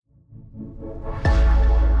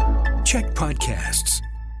Check podcasts.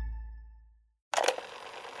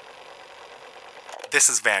 This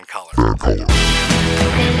is Van Color.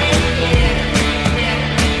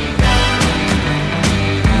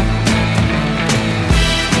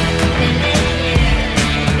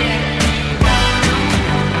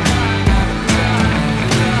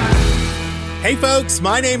 Hey folks,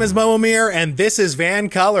 my name is Mo Amir, and this is Van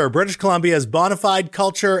Color, British Columbia's bona fide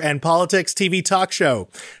culture and politics TV talk show.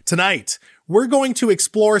 Tonight, we're going to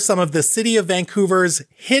explore some of the city of Vancouver's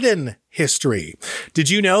hidden history. Did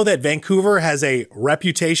you know that Vancouver has a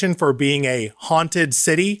reputation for being a haunted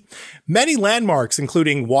city? Many landmarks,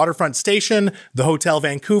 including Waterfront Station, the Hotel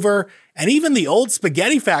Vancouver, and even the old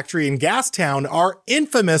spaghetti factory in Gastown, are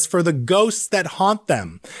infamous for the ghosts that haunt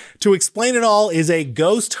them. To explain it all is a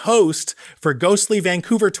ghost host for Ghostly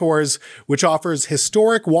Vancouver Tours, which offers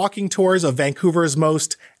historic walking tours of Vancouver's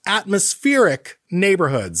most atmospheric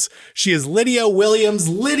neighborhoods. She is Lydia Williams.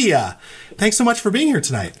 Lydia, thanks so much for being here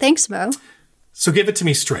tonight. Thanks, Mo. So give it to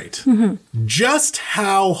me straight. Just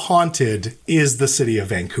how haunted is the city of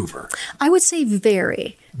Vancouver? I would say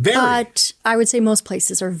very. But I would say most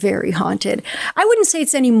places are very haunted. I wouldn't say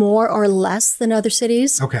it's any more or less than other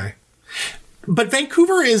cities. Okay. But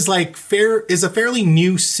Vancouver is a fairly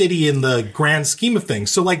new city in the grand scheme of things.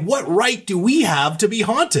 So what right do we have to be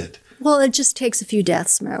haunted? Well, it just takes a few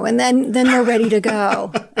deaths, Mo, and then we're ready to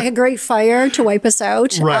go. A great fire to wipe us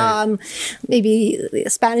out. Right. Maybe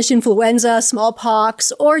Spanish influenza,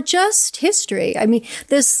 smallpox, or just history. I mean,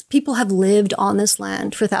 people have lived on this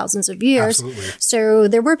land for thousands of years. Absolutely. So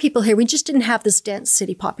there were people here. We just didn't have this dense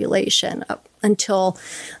city population up until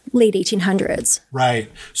late 1800s.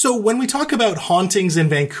 Right. So when we talk about hauntings in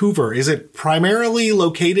Vancouver, is it primarily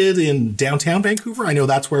located in downtown Vancouver? I know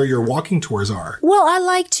that's where your walking tours are. Well, I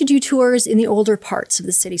like to do tours in the older parts of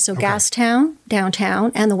the city. So Gastown,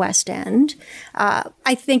 downtown, and the West End.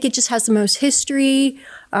 I think it just has the most history.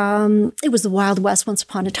 It was the Wild West once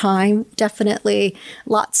upon a time. Definitely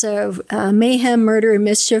lots of mayhem, murder, and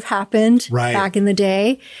mischief happened back in the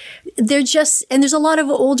day. There's a lot of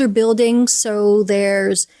older buildings. So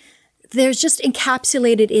there's just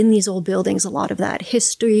encapsulated in these old buildings a lot of that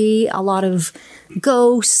history, a lot of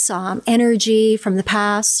ghosts, energy from the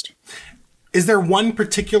past. Is there one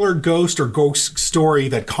particular ghost or ghost story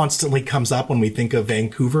that constantly comes up when we think of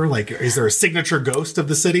Vancouver? Is there a signature ghost of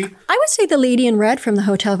the city? I would say the Lady in Red from the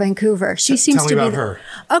Hotel Vancouver. She seems Tell to me be about her.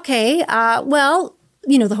 Okay. Well,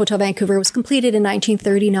 the Hotel Vancouver was completed in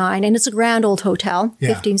 1939, and it's a grand old hotel,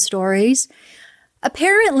 15 stories.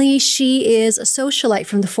 Apparently, she is a socialite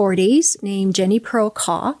from the 40s named Jenny Pearl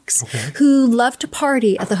Cox, who loved to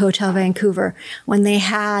party at the Hotel Vancouver when they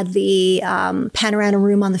had the panorama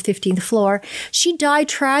room on the 15th floor. She died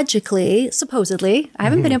tragically, supposedly. I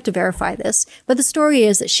haven't been able to verify this, but the story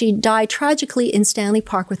is that she died tragically in Stanley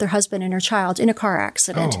Park with her husband and her child in a car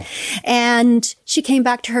accident. And she came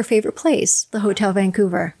back to her favorite place, the Hotel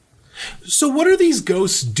Vancouver. So what are these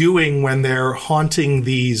ghosts doing when they're haunting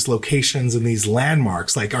these locations and these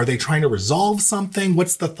landmarks? Are they trying to resolve something?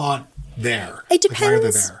 What's the thought there? It depends. Why are they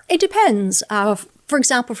there? It depends. For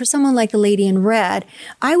example, for someone like the Lady in Red,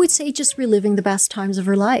 I would say just reliving the best times of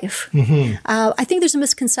her life. I think there's a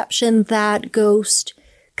misconception that ghosts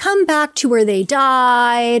come back to where they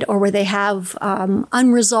died or where they have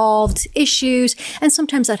unresolved issues. And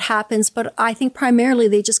sometimes that happens, but I think primarily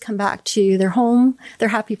they just come back to their home, their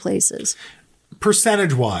happy places.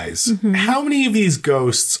 Percentage-wise, how many of these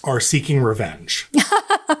ghosts are seeking revenge?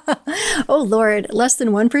 Oh, Lord, less than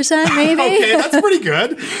 1%, maybe? Okay, that's pretty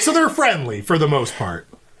good. So they're friendly for the most part.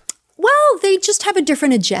 Well, they just have a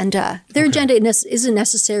different agenda. Their agenda isn't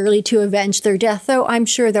necessarily to avenge their death, though I'm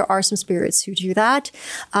sure there are some spirits who do that.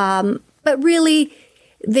 But really,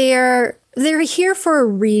 they're here for a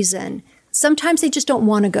reason. Sometimes they just don't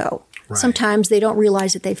want to go. Right. Sometimes they don't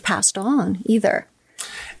realize that they've passed on either.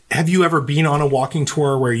 Have you ever been on a walking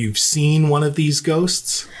tour where you've seen one of these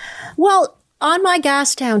ghosts? Well, on my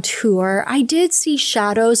Gastown tour, I did see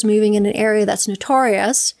shadows moving in an area that's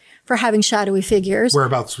notorious for having shadowy figures.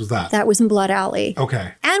 Whereabouts was that? That was in Blood Alley.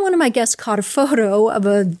 Okay. And one of my guests caught a photo of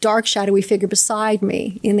a dark shadowy figure beside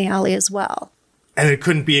me in the alley as well. And it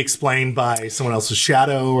couldn't be explained by someone else's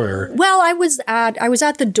shadow or? Well, I was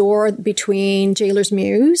at the door between Jailer's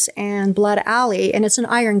Mews and Blood Alley, and it's an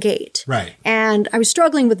iron gate. Right. And I was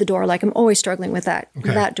struggling with the door, like I'm always struggling with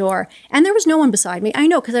that door. And there was no one beside me. I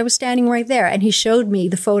know, because I was standing right there, and he showed me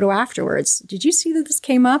the photo afterwards. Did you see that this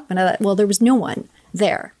came up? And I thought, well, there was no one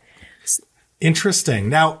there. Interesting.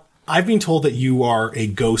 Now, I've been told that you are a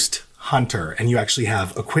ghost hunter, and you actually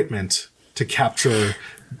have equipment to capture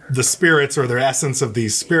the spirits or their essence of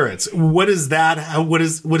these spirits. What is that? What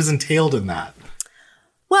is entailed in that?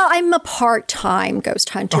 Well, I'm a part-time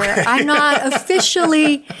ghost hunter. Okay. I'm not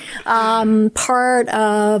officially part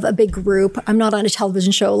of a big group. I'm not on a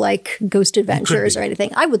television show like Ghost Adventures or anything.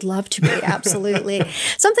 I would love to be, absolutely.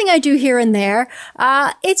 Something I do here and there.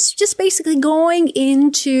 It's just basically going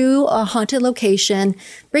into a haunted location,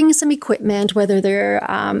 bringing some equipment, whether they're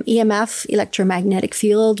EMF, electromagnetic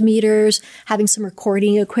field meters, having some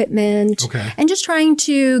recording equipment, and just trying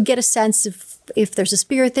to get a sense of if there's a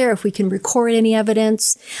spirit there, if we can record any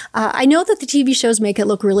evidence. I know that the TV shows make it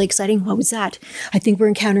look really exciting. What was that? I think we're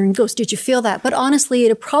encountering ghosts. Did you feel that? But honestly,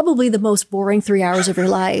 it's probably the most boring 3 hours of your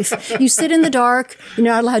life. You sit in the dark. You're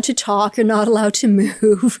not allowed to talk. You're not allowed to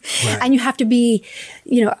move. Right. And you have to be,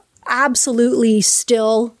 absolutely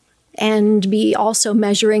still and be also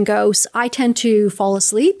measuring ghosts. I tend to fall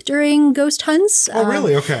asleep during ghost hunts. Oh,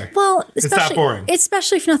 really? Okay. Well, it's that boring.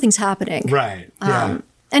 Especially if nothing's happening. Right. Yeah.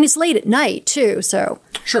 And it's late at night, too, so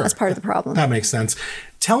that's part of the problem. That makes sense.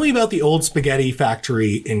 Tell me about the old spaghetti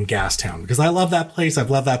factory in Gastown, because I love that place.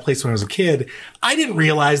 I've loved that place when I was a kid. I didn't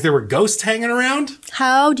realize there were ghosts hanging around.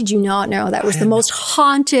 How did you not know? That was the most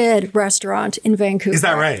haunted restaurant in Vancouver. Is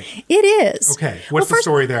that right? It is. Okay. What's the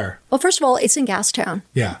story there? Well, first of all, it's in Gastown.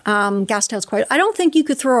 Yeah. Gastown's I don't think you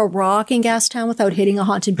could throw a rock in Gastown without hitting a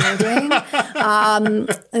haunted building. I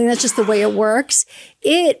think that's just the way it works.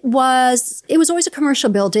 It was always a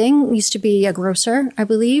commercial building. It used to be a grocer, I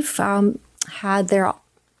believe, had their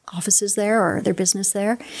offices there or their business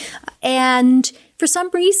there. And for some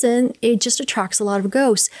reason, it just attracts a lot of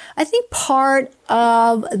ghosts. I think part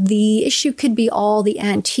of the issue could be all the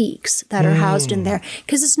antiques that are housed in there,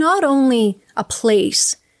 because it's not only a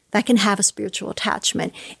place that can have a spiritual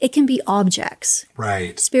attachment. It can be objects.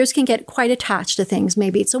 Right. Spirits can get quite attached to things.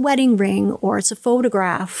 Maybe it's a wedding ring, or it's a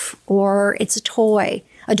photograph, or it's a toy,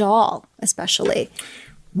 a doll, especially.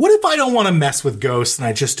 What if I don't want to mess with ghosts and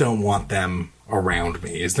I just don't want them around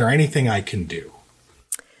me? Is there anything I can do?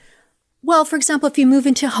 Well, for example, if you move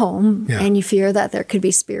into a home and you fear that there could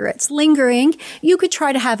be spirits lingering, you could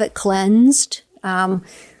try to have it cleansed.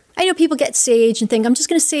 I know people get sage and think, I'm just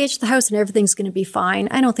going to sage the house and everything's going to be fine.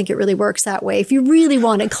 I don't think it really works that way. If you really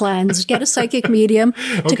want it cleansed, get a psychic medium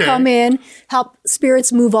to come in, help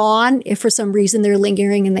spirits move on if for some reason they're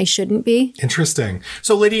lingering and they shouldn't be. Interesting.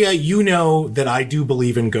 So, Lydia, you know that I do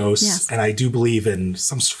believe in ghosts, and I do believe in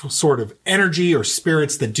some sort of energy or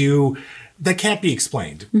spirits that can't be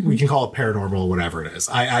explained. We can call it paranormal, whatever it is.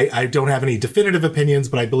 I don't have any definitive opinions,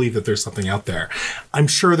 but I believe that there's something out there. I'm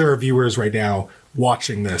sure there are viewers right now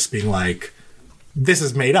watching this being like, this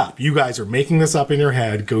is made up. You guys are making this up in your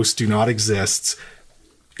head. Ghosts do not exist.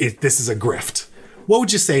 This is a grift. What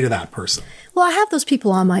would you say to that person? Well, I have those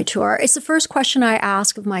people on my tour. It's the first question I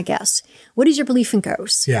ask of my guests. What is your belief in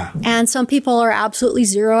ghosts? Yeah. And some people are absolutely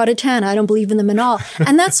 0 out of 10. I don't believe in them at all.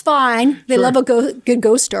 And that's fine. They love a good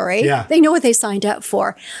ghost story. Yeah. They know what they signed up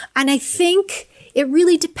for. And I think it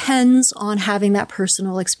really depends on having that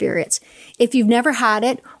personal experience. If you've never had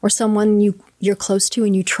it, or someone you're close to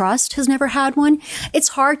and you trust has never had one, it's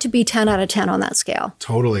hard to be 10 out of 10 on that scale.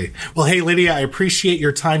 Totally. Well, hey, Lydia, I appreciate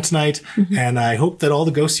your time tonight, and I hope that all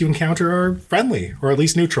the ghosts you encounter are friendly, or at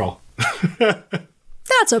least neutral.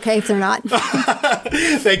 That's okay if they're not.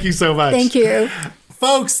 Thank you so much. Thank you.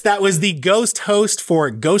 Folks, that was the ghost host for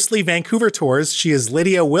Ghostly Vancouver Tours. She is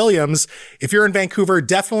Lydia Williams. If you're in Vancouver,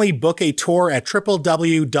 definitely book a tour at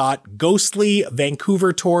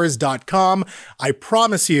www.ghostlyvancouvertours.com. I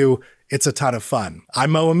promise you, it's a ton of fun. I'm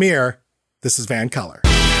Mo Amir. This is Van Color.